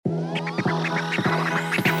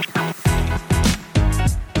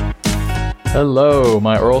Hello,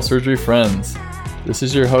 my oral surgery friends. This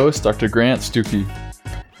is your host, Dr. Grant Stuckey.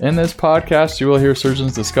 In this podcast, you will hear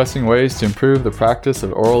surgeons discussing ways to improve the practice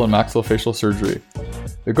of oral and maxillofacial surgery.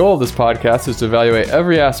 The goal of this podcast is to evaluate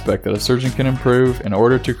every aspect that a surgeon can improve in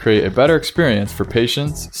order to create a better experience for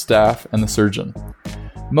patients, staff, and the surgeon.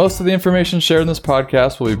 Most of the information shared in this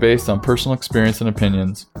podcast will be based on personal experience and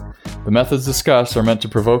opinions. The methods discussed are meant to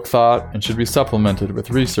provoke thought and should be supplemented with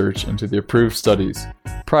research into the approved studies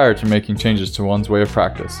prior to making changes to one's way of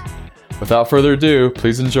practice. Without further ado,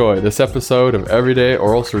 please enjoy this episode of Everyday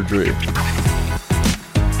Oral Surgery.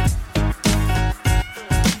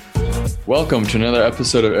 Welcome to another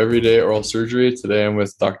episode of Everyday Oral Surgery. Today I'm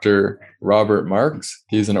with Dr. Robert Marks.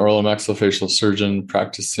 He's an oral and maxillofacial surgeon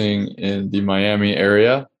practicing in the Miami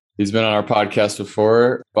area. He's been on our podcast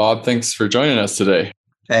before. Bob, thanks for joining us today.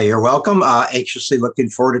 Hey, you're welcome. Anxiously looking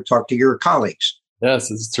forward to talk to your colleagues.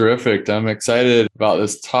 Yes, it's terrific. I'm excited about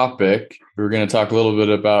this topic. We're going to talk a little bit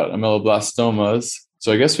about ameloblastomas.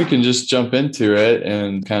 So I guess we can just jump into it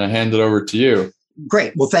and kind of hand it over to you.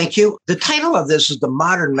 Great. Well, thank you. The title of this is The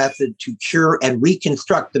Modern Method to Cure and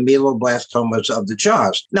Reconstruct Ameloblastomas of the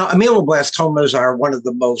Jaws. Now, ameloblastomas are one of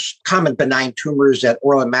the most common benign tumors that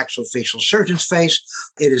oral and maxillofacial surgeons face.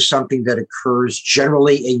 It is something that occurs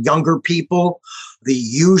generally in younger people. The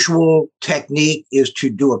usual technique is to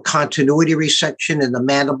do a continuity resection in the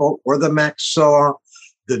mandible or the maxilla.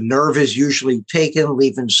 The nerve is usually taken,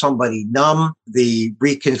 leaving somebody numb. The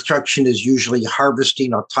reconstruction is usually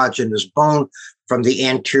harvesting autogenous bone from the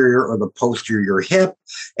anterior or the posterior hip,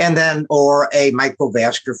 and then or a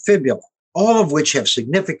microvascular fibula, all of which have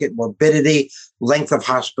significant morbidity, length of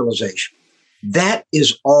hospitalization. That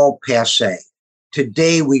is all passé.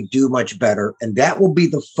 Today, we do much better, and that will be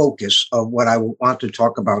the focus of what I want to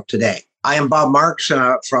talk about today. I am Bob Marks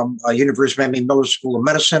from University of Miami Miller School of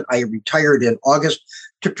Medicine. I retired in August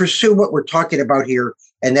to pursue what we're talking about here,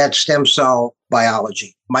 and that's stem cell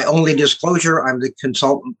biology. My only disclosure, I'm the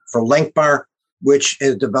consultant for Lengthbar, which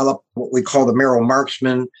has developed what we call the Merrill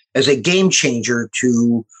Marksman as a game changer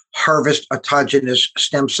to harvest autogenous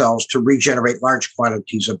stem cells to regenerate large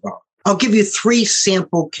quantities of bone. I'll give you 3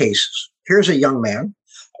 sample cases. Here's a young man.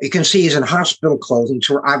 You can see he's in hospital clothing,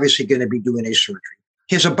 so we're obviously going to be doing a surgery.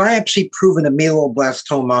 He has a biopsy-proven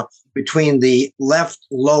ameloblastoma between the left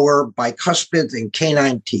lower bicuspid and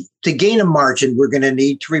canine teeth. To gain a margin, we're going to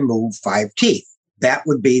need to remove 5 teeth. That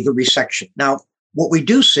would be the resection. Now, what we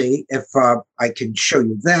do see, if I can show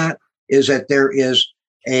you that, is that there is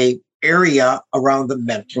an area around the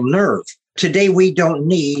mental nerve. Today, we don't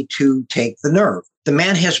need to take the nerve. The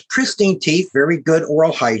man has pristine teeth, very good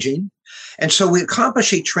oral hygiene. And so we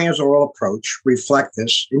accomplish a transoral approach, reflect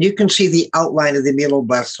this, and you can see the outline of the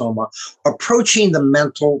ameloblastoma approaching the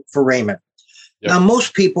mental foramen. Yep. Now,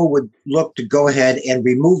 most people would look to go ahead and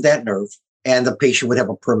remove that nerve, and the patient would have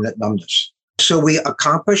a permanent numbness. So we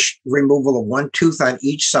accomplish removal of 1 tooth on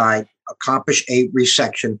each side, accomplish a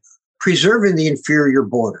resection, preserving the inferior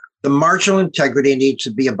border. The marginal integrity needs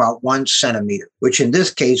to be about 1 centimeter, which in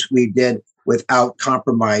this case we did without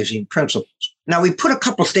compromising principles. Now, we put a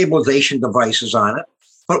couple stabilization devices on it,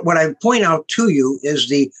 but what I point out to you is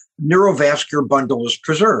the neurovascular bundle is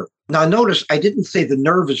preserved. Now, notice I didn't say the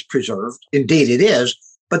nerve is preserved. Indeed, it is,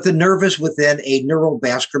 but the nerve is within a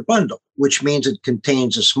neurovascular bundle, which means it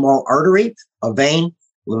contains a small artery, a vein,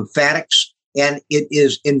 lymphatics, and it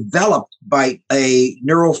is enveloped by a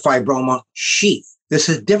neurofibroma sheath. This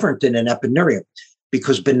is different than an epineurium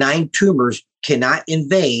because benign tumors cannot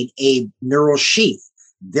invade a neural sheath.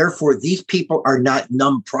 Therefore, these people are not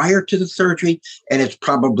numb prior to the surgery, and it's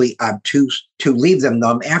probably obtuse to leave them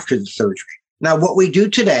numb after the surgery. Now, what we do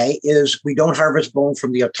today is we don't harvest bone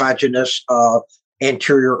from the autogenous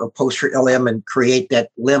anterior or posterior ilium and create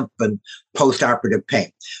that limp and postoperative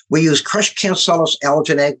pain. We use crushed cancellous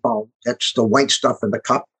allogeneic bone. That's the white stuff in the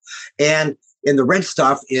cup. And in the red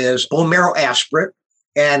stuff is bone marrow aspirate,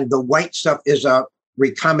 and the white stuff is a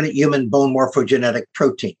recombinant human bone morphogenetic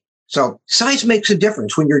protein. So size makes a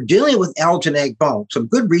difference. When you're dealing with allogeneic bone, some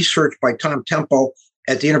good research by Tom Temple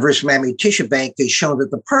at the University of Miami Tissue Bank has shown that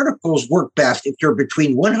the particles work best if you're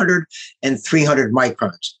between 100 and 300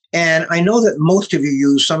 microns. And I know that most of you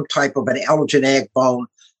use some type of an allogeneic bone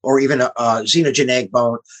or even a xenogeneic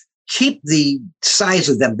bone. Keep the size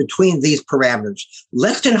of them between these parameters.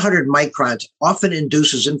 Less than 100 microns often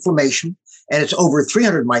induces inflammation, and it's over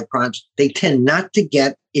 300 microns, they tend not to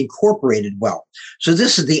get incorporated well. So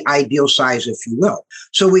this is the ideal size, if you will.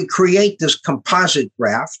 So we create this composite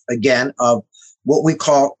graft, again, of what we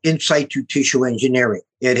call in situ tissue engineering.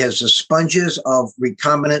 It has the sponges of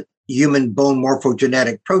recombinant human bone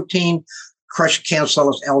morphogenetic protein, crushed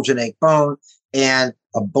cancellous allogeneic bone, and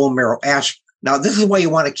a bone marrow aspirin. Now, this is why you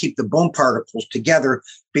want to keep the bone particles together,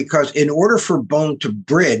 because in order for bone to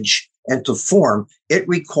bridge and to form, it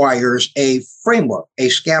requires a framework, a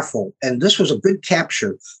scaffold. And this was a good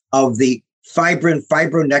capture of the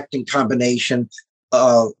fibrin-fibronectin combination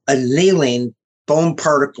of annealing bone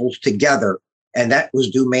particles together. And that was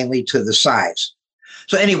due mainly to the size.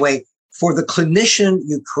 So anyway, for the clinician,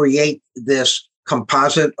 you create this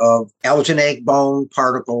composite of allogeneic bone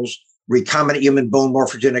particles, recombinant human bone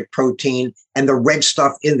morphogenic protein, and the red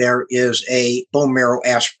stuff in there is a bone marrow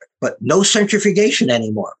aspirin. But no centrifugation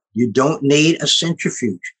anymore. You don't need a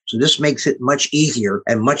centrifuge. So this makes it much easier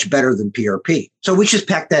and much better than PRP. So we just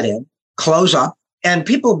pack that in, close up, and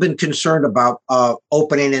people have been concerned about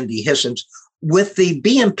opening and dehiscence. With the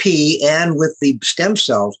BMP and with the stem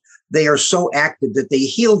cells, they are so active that they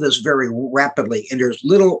heal this very rapidly, and there's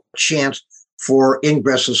little chance for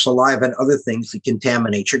ingress of saliva and other things that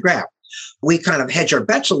contaminate your graft. We kind of hedge our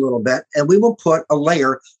bets a little bit, and we will put a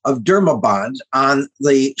layer of Dermabond on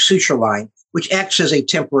the suture line, which acts as a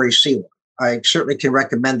temporary sealer. I certainly can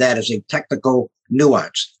recommend that as a technical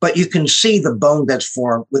nuance. But you can see the bone that's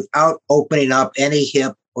formed without opening up any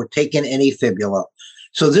hip or taking any fibula.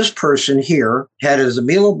 So this person here had his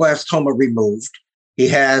ameloblastoma removed. He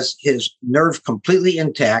has his nerve completely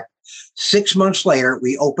intact. 6 months later,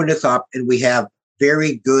 we open it up and we have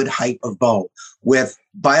very good height of bone with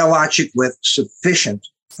biologic width sufficient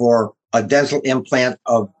for a dental implant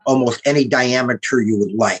of almost any diameter you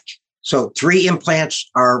would like. So 3 implants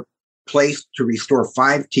are placed to restore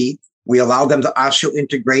 5 teeth. We allow them to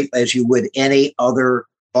osseointegrate as you would any other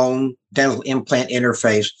bone dental implant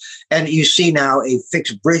interface. And you see now a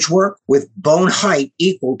fixed bridge work with bone height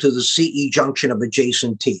equal to the CE junction of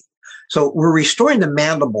adjacent teeth. So we're restoring the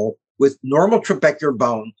mandible with normal trabecular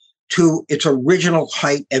bone to its original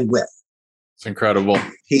height and width. It's incredible.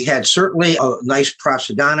 He had certainly a nice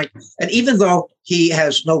prosthodontic. And even though he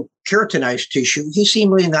has no keratinized tissue, he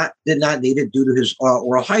seemingly did not need it due to his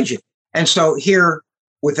oral hygiene. And so here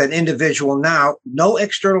with an individual now, no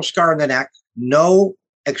external scar on the neck, no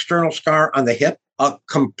external scar on the hip, a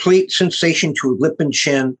complete sensation to lip and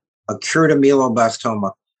chin, a cured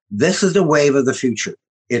ameloblastoma. This is the wave of the future.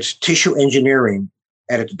 It's tissue engineering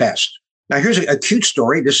at its best. Now, here's a cute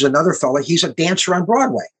story. This is another fellow. He's a dancer on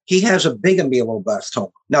Broadway. He has a big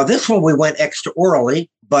ameloblastoma. Now, this one we went extraorally,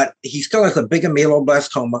 but he still has a big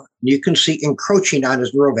ameloblastoma. You can see encroaching on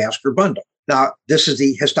his neurovascular bundle. Now, this is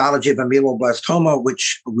the histology of ameloblastoma,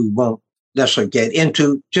 which we won't necessarily get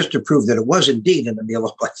into, just to prove that it was indeed an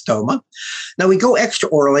ameloblastoma. Now, we go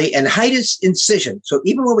extraorally and hide its incision. So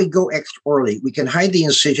even when we go extraorally, we can hide the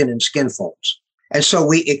incision in skin folds. And so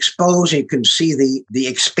we expose, and you can see the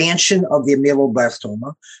expansion of the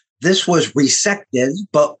ameloblastoma. This was resected,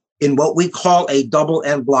 but in what we call a double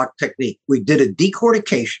end block technique. We did a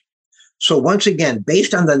decortication. So once again,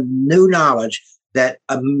 based on the new knowledge that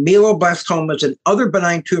ameloblastomas and other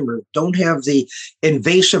benign tumors don't have the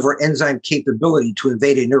invasive or enzyme capability to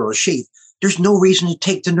invade a neural sheath, there's no reason to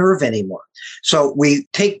take the nerve anymore. So we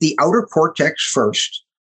take the outer cortex first.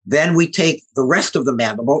 Then we take the rest of the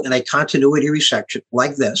mandible in a continuity resection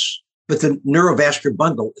like this, but the neurovascular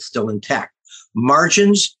bundle is still intact.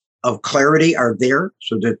 Margins of clarity are there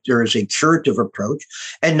so that there is a curative approach.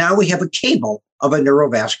 And now we have a cable of a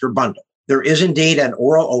neurovascular bundle. There is indeed an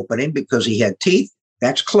oral opening because he had teeth.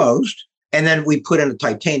 That's closed. And then we put in a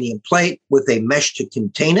titanium plate with a mesh to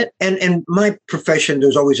contain it. And in my profession,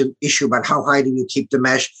 there's always an issue about how high do you keep the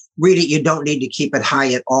mesh. Really, you don't need to keep it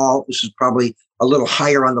high at all. This is probably a little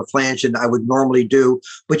higher on the flange than I would normally do.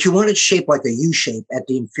 But you want it shaped like a U shape at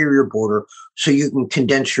the inferior border so you can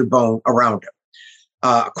condense your bone around it.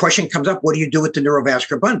 A question comes up, what do you do with the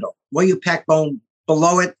neurovascular bundle? Well, you pack bone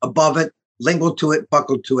below it, above it, lingual to it,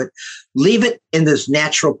 buccal to it. Leave it in this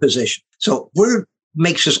natural position. So where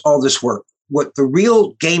makes all this work? What the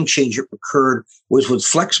real game changer occurred was with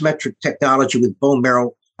flexmetric technology with bone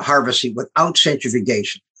marrow harvesting without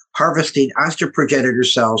centrifugation, harvesting osteoprogenitor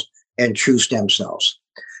cells and true stem cells.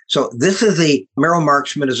 So this is the marrow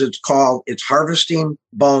marksman, as it's called. It's harvesting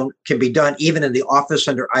bone, can be done even in the office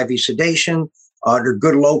under IV sedation, under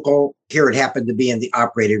good local. Here it happened to be in the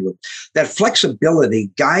operating room. That flexibility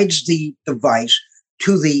guides the device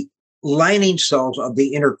to the lining cells of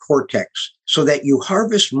the inner cortex so that you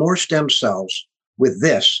harvest more stem cells with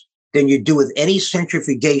this than you do with any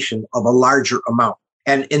centrifugation of a larger amount.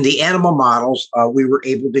 And in the animal models, we were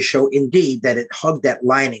able to show indeed that it hugged that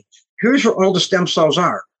lining. Here's where all the stem cells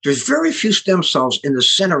are. There's very few stem cells in the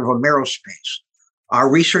center of a marrow space. Our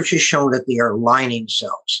research has shown that they are lining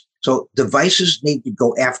cells. So devices need to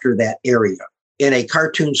go after that area. in a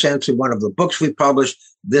cartoon sense, in one of the books we published,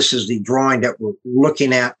 this is the drawing that we're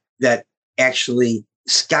looking at that actually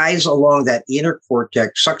skies along that inner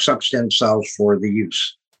cortex, sucks up stem cells for the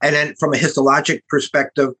use. And then from a histologic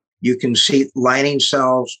perspective, you can see lining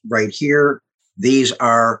cells right here. These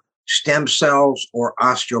are stem cells or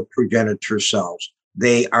osteoprogenitor cells.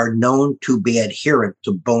 They are known to be adherent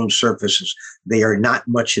to bone surfaces. They are not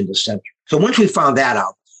much in the center. So once we found that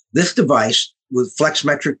out, this device with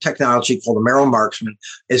flexmetric technology called a Marrow Marksman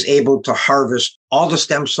is able to harvest all the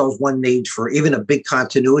stem cells one needs for even a big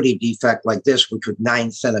continuity defect like this, which was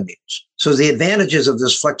 9 centimeters. So the advantages of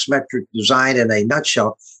this flexmetric design in a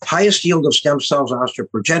nutshell: highest yield of stem cells,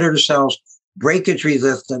 osteoprogenitor cells, breakage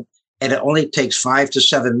resistant, and it only takes 5 to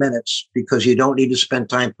 7 minutes because you don't need to spend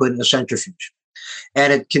time putting in a centrifuge.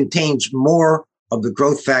 And it contains more of the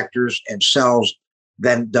growth factors and cells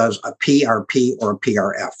than does a PRP or a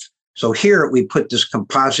PRF. So here we put this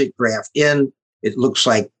composite graft in. It looks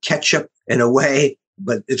like ketchup in a way,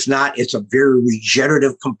 but it's not. It's a very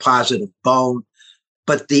regenerative composite of bone.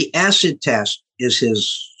 But the acid test is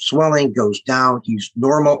his swelling goes down. He's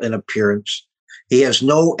normal in appearance. He has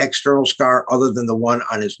no external scar other than the one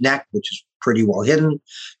on his neck, which is pretty well hidden.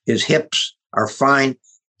 His hips are fine.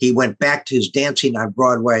 He went back to his dancing on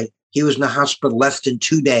Broadway. He was in the hospital less than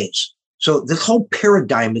 2 days. So this whole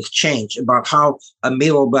paradigm has changed about how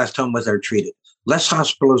ameloblastoma are treated. Less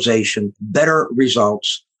hospitalization, better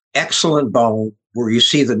results, excellent bone, where you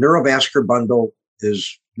see the neurovascular bundle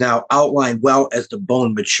is now outlined well as the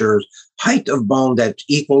bone matures. Height of bone that's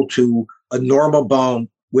equal to a normal bone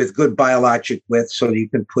with good biologic width, so you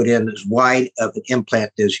can put in as wide of an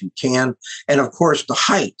implant as you can. And of course, the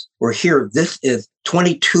height, where here, this is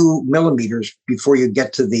 22 millimeters before you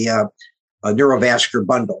get to the neurovascular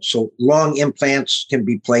bundle. So long implants can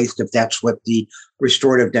be placed if that's what the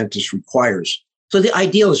restorative dentist requires. So the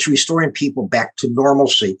ideal is restoring people back to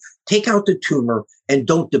normalcy. Take out the tumor and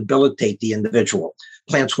don't debilitate the individual.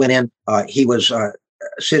 Plants went in. He was a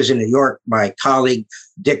citizen of New York. My colleague,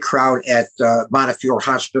 Dick Kraut at Montefiore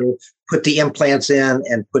Hospital, put the implants in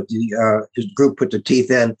and put his group put the teeth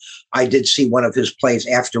in. I did see one of his plays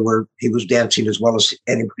afterward. He was dancing as well as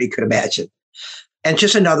anybody could imagine. And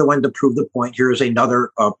just another one to prove the point. Here is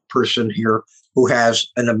another person here who has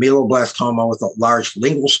an ameloblastoma with a large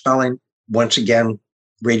lingual swelling. Once again,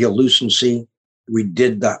 radiolucency. We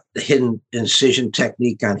did the hidden incision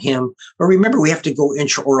technique on him. But remember, we have to go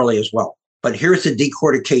intraorally as well. But here's the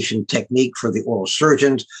decortication technique for the oral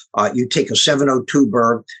surgeons. You take a 702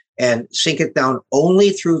 burr and sink it down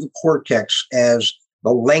only through the cortex as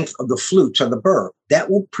the length of the flutes on the burr.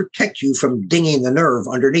 That will protect you from dinging the nerve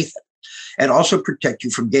underneath it, and also protect you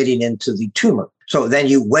from getting into the tumor. So then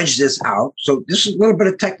you wedge this out. So this is a little bit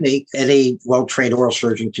of technique. Any well-trained oral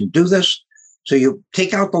surgeon can do this. So you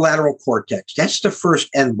take out the lateral cortex. That's the first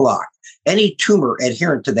end block. Any tumor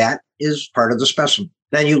adherent to that is part of the specimen.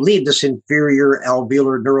 Then you leave this inferior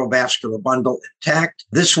alveolar neurovascular bundle intact.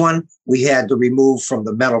 This one we had to remove from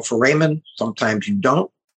the metal foramen. Sometimes you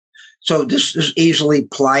don't. So this is easily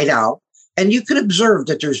plied out. And you can observe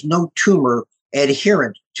that there's no tumor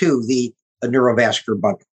adherent to the neurovascular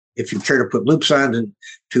bundle. If you care to put loops on and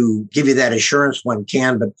to give you that assurance, one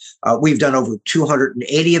can. But we've done over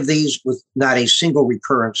 280 of these with not a single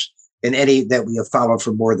recurrence in any that we have followed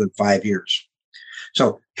for more than 5 years.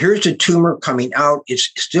 So here's the tumor coming out.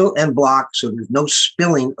 It's still en bloc, so there's no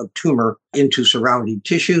spilling of tumor into surrounding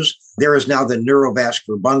tissues. There is now the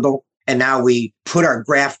neurovascular bundle. And now we put our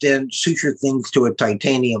graft in, suture things to a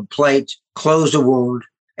titanium plate, close the wound.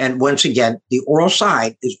 And once again, the oral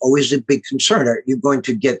side is always a big concern. Are you going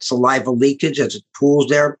to get saliva leakage as it pools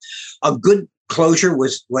there? A good closure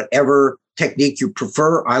with whatever technique you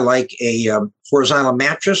prefer. I like a horizontal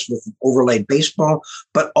mattress with an overlaid baseball,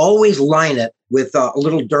 but always line it with a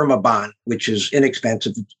little Dermabond, which is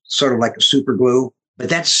inexpensive. It's sort of like a super glue, but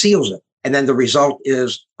that seals it. And then the result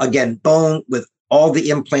is, again, bone with all the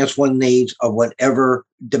implants one needs of whatever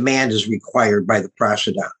demand is required by the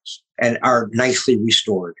prosthodonts, and are nicely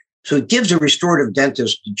restored. So it gives a restorative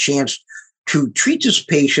dentist the chance to treat this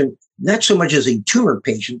patient not so much as a tumor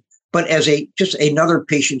patient, but as just another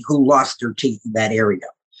patient who lost their teeth in that area.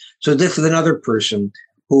 So this is another person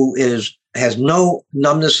who has no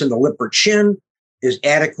numbness in the lip or chin, is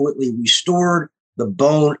adequately restored. The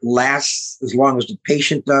bone lasts as long as the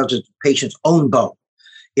patient does. It's the patient's own bone.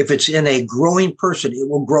 If it's in a growing person, it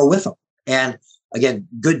will grow with them. And again,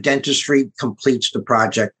 good dentistry completes the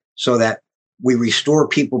project so that we restore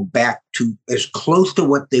people back to as close to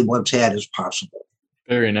what they once had as possible.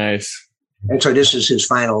 Very nice. And so this is his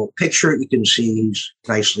final picture. You can see he's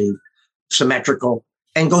nicely symmetrical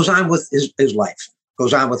and goes on with his life,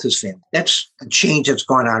 goes on with his family. That's a change that's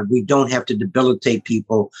gone on. We don't have to debilitate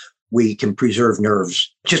people. We can preserve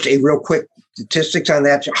nerves. Just a real quick statistics on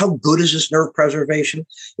that. How good is this nerve preservation?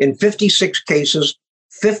 In 56 cases,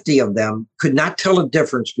 50 of them could not tell a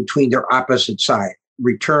difference between their opposite side.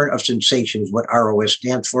 Return of sensation is what ROS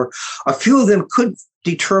stands for. A few of them could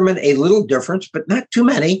determine a little difference, but not too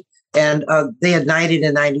many. And they had 90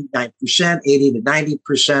 to 99%, 80 to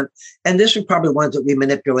 90%. And this is probably ones that we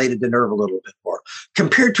manipulated the nerve a little bit more.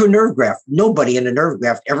 Compared to a nerve graft, nobody in a nerve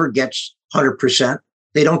graft ever gets 100%.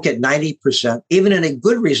 They don't get 90%. Even in a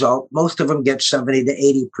good result, most of them get 70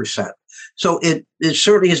 to 80%. So it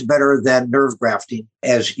certainly is better than nerve grafting,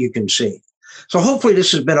 as you can see. So hopefully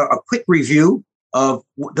this has been a quick review of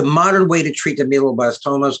the modern way to treat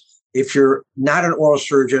ameloblastoma. If you're not an oral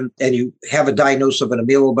surgeon and you have a diagnosis of an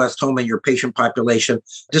ameloblastoma in your patient population,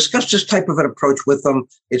 discuss this type of an approach with them.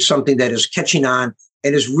 It's something that is catching on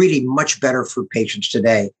and is really much better for patients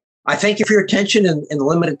today. I thank you for your attention in the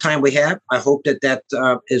limited time we have. I hope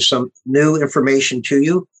that is some new information to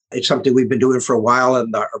you. It's something we've been doing for a while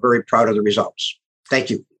and are very proud of the results. Thank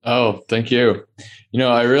you. Oh, thank you.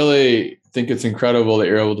 I really think it's incredible that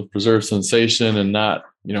you're able to preserve sensation and not,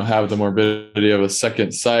 have the morbidity of a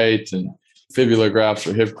second site and fibula grafts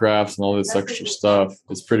or hip grafts and all this extra stuff.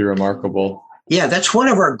 It's pretty remarkable. Yeah, that's one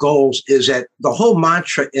of our goals, is that the whole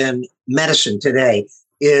mantra in medicine today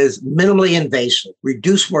is minimally invasive,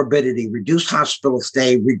 reduce morbidity, reduce hospital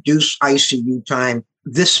stay, reduce ICU time.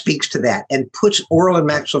 This speaks to that and puts oral and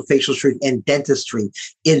maxillofacial surgery and dentistry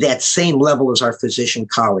in that same level as our physician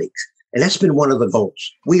colleagues. And that's been one of the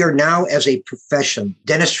goals. We are now, as a profession,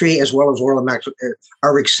 dentistry as well as oral and maxillofacial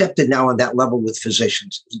are accepted now on that level with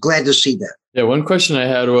physicians. Glad to see that. Yeah, one question I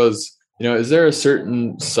had was, is there a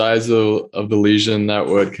certain size of the lesion that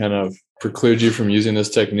would kind of preclude you from using this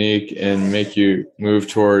technique and make you move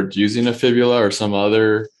toward using a fibula or some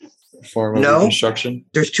other form of reconstruction?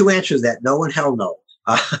 There's two answers to that. No and hell no.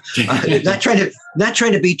 Not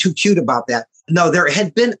trying to be too cute about that. No, there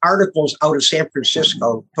had been articles out of San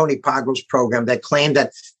Francisco, Tony Pago's program, that claimed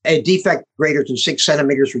that a defect greater than 6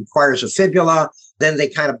 centimeters requires a fibula. Then they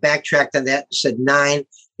kind of backtracked on that and said 9.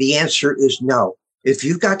 The answer is no. If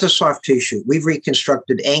you've got the soft tissue, we've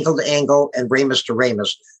reconstructed angle to angle and ramus to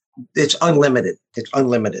ramus. It's unlimited. It's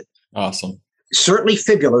unlimited. Awesome. Certainly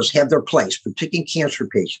fibulas have their place, particularly in cancer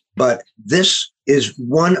patients, but this is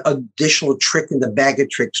one additional trick in the bag of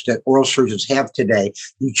tricks that oral surgeons have today.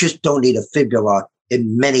 You just don't need a fibula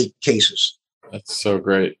in many cases. That's so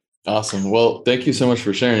great. Awesome. Well, thank you so much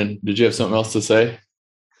for sharing. Did you have something else to say?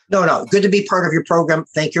 No. Good to be part of your program.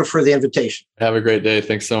 Thank you for the invitation. Have a great day.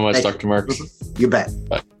 Thanks so much, Dr. Marks. You bet.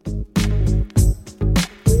 Bye.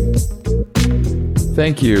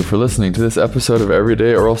 Thank you for listening to this episode of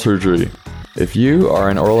Everyday Oral Surgery. If you are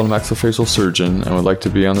an oral and maxillofacial surgeon and would like to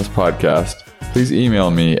be on this podcast, please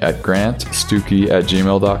email me at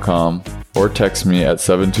grantstuckey@gmail.com or text me at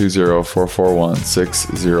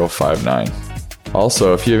 720-441-6059.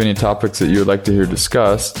 Also, if you have any topics that you would like to hear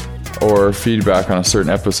discussed or feedback on a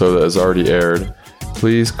certain episode that has already aired,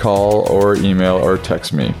 please call or email or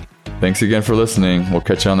text me. Thanks again for listening. We'll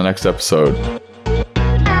catch you on the next episode.